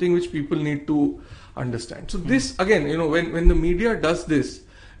is something which people need to understand. So this, again, you know, when the media does this,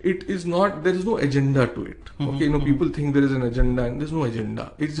 it is not, there is no agenda to it. Okay, you know, people think there is an agenda, and there's no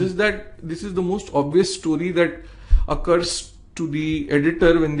agenda. It's just that this is the most obvious story that occurs to the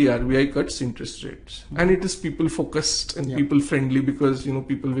editor when the RBI cuts interest rates. And it is people focused and people friendly, because, you know,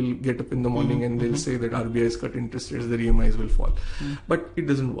 people will get up in the morning and they'll say that RBI has cut interest rates, their EMIs will fall. But it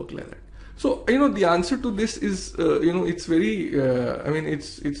doesn't work like that. So, you know, the answer to this is, you know, it's very, I mean,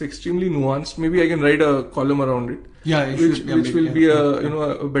 it's extremely nuanced. Maybe I can write a column around it. Which will be a, you know,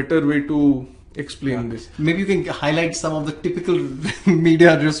 a better way to explain this. Maybe you can highlight some of the typical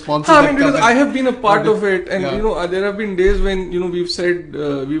media responses. I mean, because I have been a part of it, and you know, there have been days when, you know, we've said,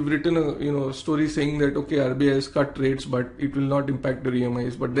 we've written a, you know, story saying that, okay, RBI has cut rates, but it will not impact the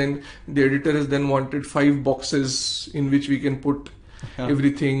EMIs. But then the editor has then wanted 5 boxes in which we can put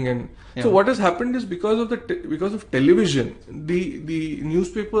everything. And so what has happened is, because of television, the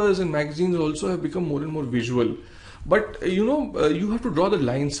newspapers and magazines also have become more and more visual. But, you know, you have to draw the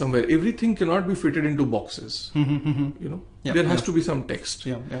line somewhere. Everything cannot be fitted into boxes. You know, there has to be some text.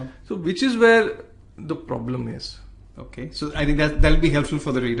 So which is where the problem is. Okay, so I think that'll be helpful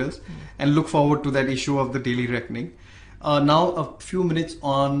for the readers, and look forward to that issue of the Daily Reckoning. Now a few minutes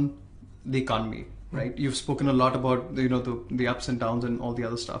on the economy, right? You've spoken a lot about the, you know, the ups and downs and all the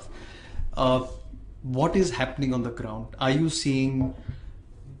other stuff. What is happening on the ground? Are you seeing,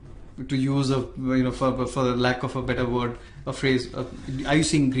 to use a, you know, for the lack of a better word, a phrase, are you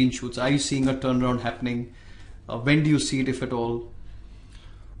seeing green shoots? Are you seeing a turnaround happening? When do you see it, if at all?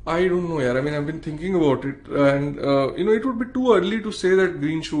 I don't know, yeah. I mean, I've been thinking about it, and you know, it would be too early to say that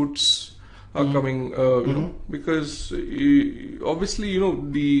green shoots are coming. You know, because obviously, you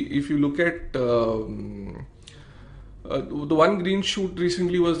know, if you look at the one green shoot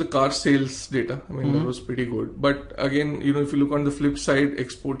recently was the car sales data. I mean, that was pretty good. But again, you know, if you look on the flip side,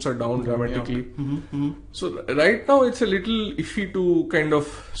 exports are down dramatically. So right now it's a little iffy to kind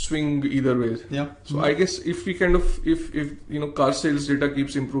of swing either way. So I guess if we kind of, if you know, car sales data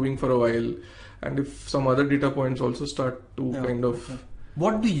keeps improving for a while, and if some other data points also start to kind of...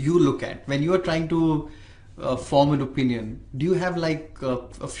 What do you look at when you are trying to form an opinion? Do you have like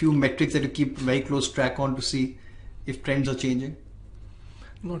a few metrics that you keep very close track on to see if trends are changing?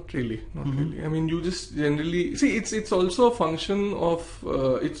 Not really, not really. I mean, you just generally see, it's also a function of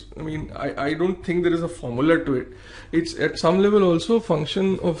I mean, I don't think there is a formula to it. It's at some level also a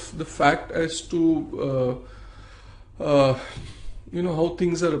function of the fact as to you know, how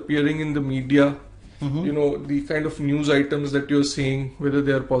things are appearing in the media. You know, the kind of news items that you're seeing, whether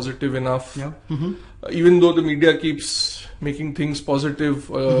they are positive enough. Even though the media keeps making things positive,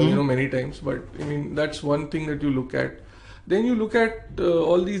 you know, many times. But I mean, that's one thing that you look at. Then you look at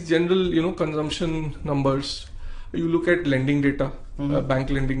all these general, you know, consumption numbers. You look at lending data, bank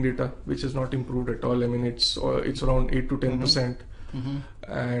lending data, which has not improved at all. I mean, it's around 8 to 10%.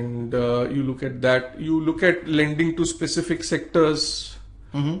 And you look at that. You look at lending to specific sectors.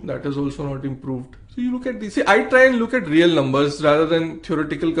 That has also not improved. So you look at these. See, I try and look at real numbers rather than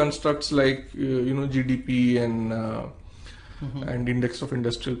theoretical constructs like you know, GDP and and index of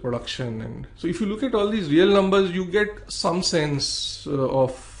industrial production. And so if you look at all these real numbers, you get some sense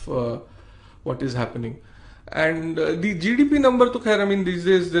of what is happening. And the GDP number, to khair, I mean, these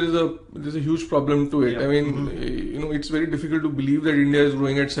days there's a huge problem to it. I mean, it's very difficult to believe that India is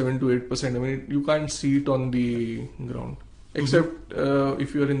growing at 7 to 8%. I mean, you can't see it on the ground, except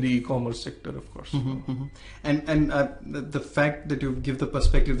if you are in the e-commerce sector, of course. And the fact that you give the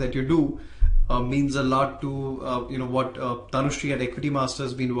perspective that you do means a lot to what Tanushree at Equity Master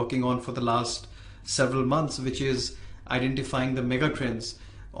has been working on for the last several months, which is identifying the mega trends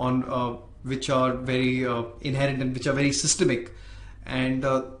on which are very inherent and which are very systemic. And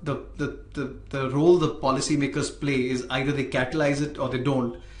the role the policymakers play is either they catalyze it or they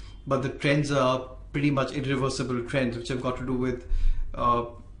don't. But the trends are pretty much irreversible trends, which have got to do with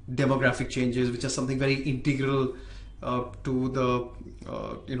demographic changes, which are something very integral to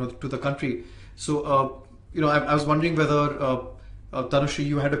the country. So I was wondering whether Tanushree,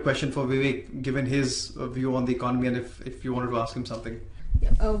 you had a question for Vivek, given his view on the economy, and if you wanted to ask him something.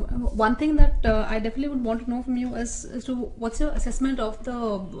 One thing that I definitely would want to know from you is to what's your assessment of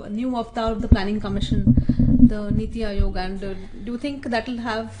the new opt-out of the Planning Commission, the Niti Aayog, and do you think that will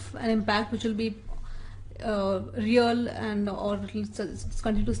have an impact which will be real or it will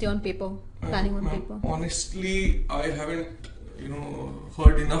continue to stay on paper, planning on paper? Honestly, I haven't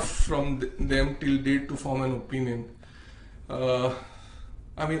heard enough from them till date to form an opinion.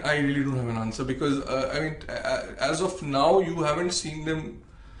 I mean, I really don't have an answer because as of now, you haven't seen them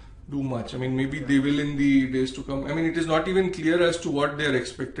do much. I mean, maybe they will in the days to come. I mean, it is not even clear as to what they are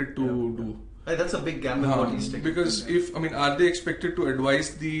expected to do. That's a big gamble what he's taking. Because are they expected to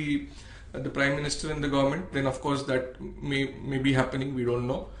advise the Prime Minister and the government? Then of course that may be happening. We don't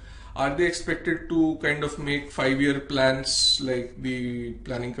know. Are they expected to kind of make 5-year plans like the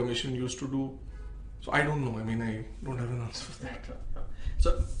Planning Commission used to do? So I don't know. I mean, I don't have an answer for that.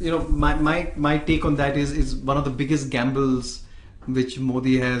 So my take on that is one of the biggest gambles which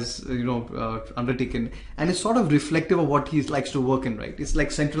Modi has undertaken, and it's sort of reflective of what he likes to work in, right? It's like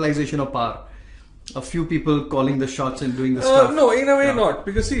centralization of power. A few people calling the shots and doing the stuff. No, in a way not,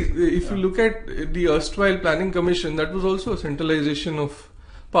 because see, if you look at the erstwhile Planning Commission, that was also a centralization of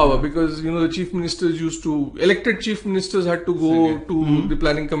power, because the chief ministers elected chief ministers had to go to the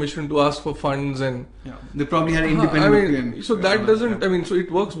Planning Commission to ask for funds, and they probably had independent opinion. So that doesn't. I mean, so it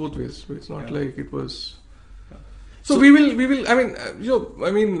works both ways. So it's not like it was. So we will. I mean,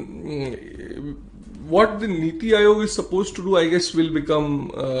 what the Niti Aayog is supposed to do, I guess, will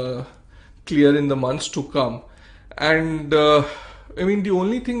become clear in the months to come, and. I mean, the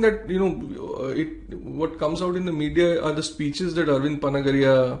only thing that, what comes out in the media are the speeches that Arvind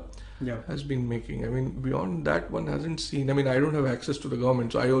Panagaria has been making. I mean, beyond that, one hasn't seen. I mean, I don't have access to the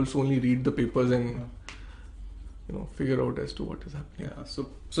government, so I also only read the papers and, figure out as to what is happening. Yeah.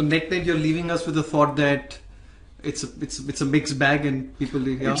 So net you're leaving us with the thought that it's a mixed bag and people.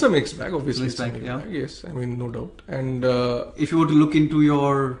 It's a mixed bag, obviously. It's a mixed bag, Yes, I mean, no doubt. And if you were to look into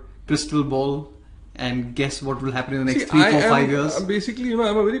your crystal ball and guess what will happen in the next 3, 4, 5 years? Basically, I'm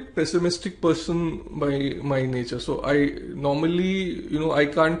a very pessimistic person by my nature. So I normally, I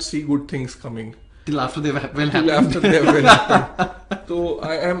can't see good things coming. Till after they've happened. So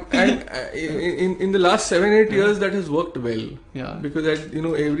I am, and in the last 7-8 years, that has worked well. Yeah. Because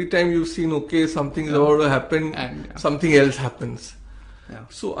every time you've seen, something is about to happen, and something else happens. Yeah.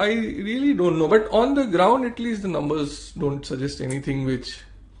 So I really don't know. But on the ground, at least the numbers don't suggest anything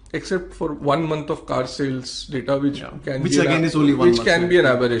except for 1 month of car sales data, which is only 1 month, which can be an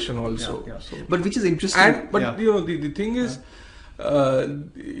aberration also. Yeah. So, but which is interesting. The thing is,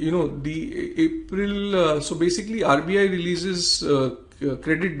 the April. So basically, RBI releases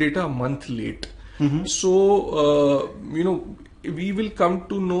credit data a month late. Mm-hmm. So we will come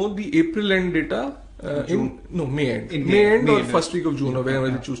to know the April end data May end. In May end or first week of June, or whenever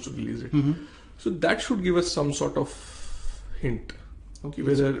they choose to release it. Mm-hmm. So that should give us some sort of hint. Okay,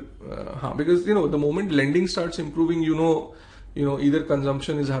 whether because the moment lending starts improving, either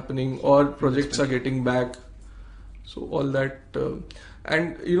consumption is happening or projects are getting back. So all that,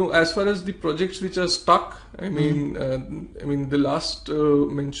 and as far as the projects which are stuck, I mean, the last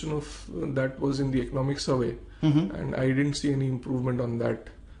mention of that was in the economic survey, and I didn't see any improvement on that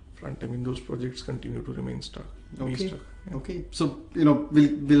front. I mean, those projects continue to remain stuck. Okay. So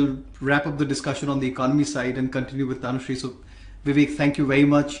we'll wrap up the discussion on the economy side and continue with Tanushree. So Vivek, thank you very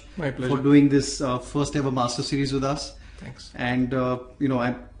much for doing this first ever Master Series with us. Thanks. And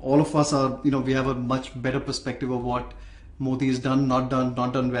and all of us are we have a much better perspective of what Modi has done, not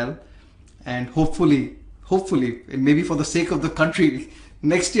done well, and hopefully hopefully, and maybe for the sake of the country,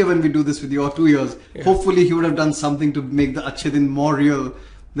 next year when we do this with you, or 2 years, hopefully he would have done something to make the Achhe Din more real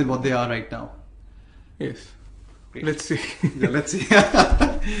than what they are right now. Yes. Great. Let's see. Yeah, let's see.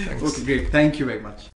 Okay, great. Thank you very much.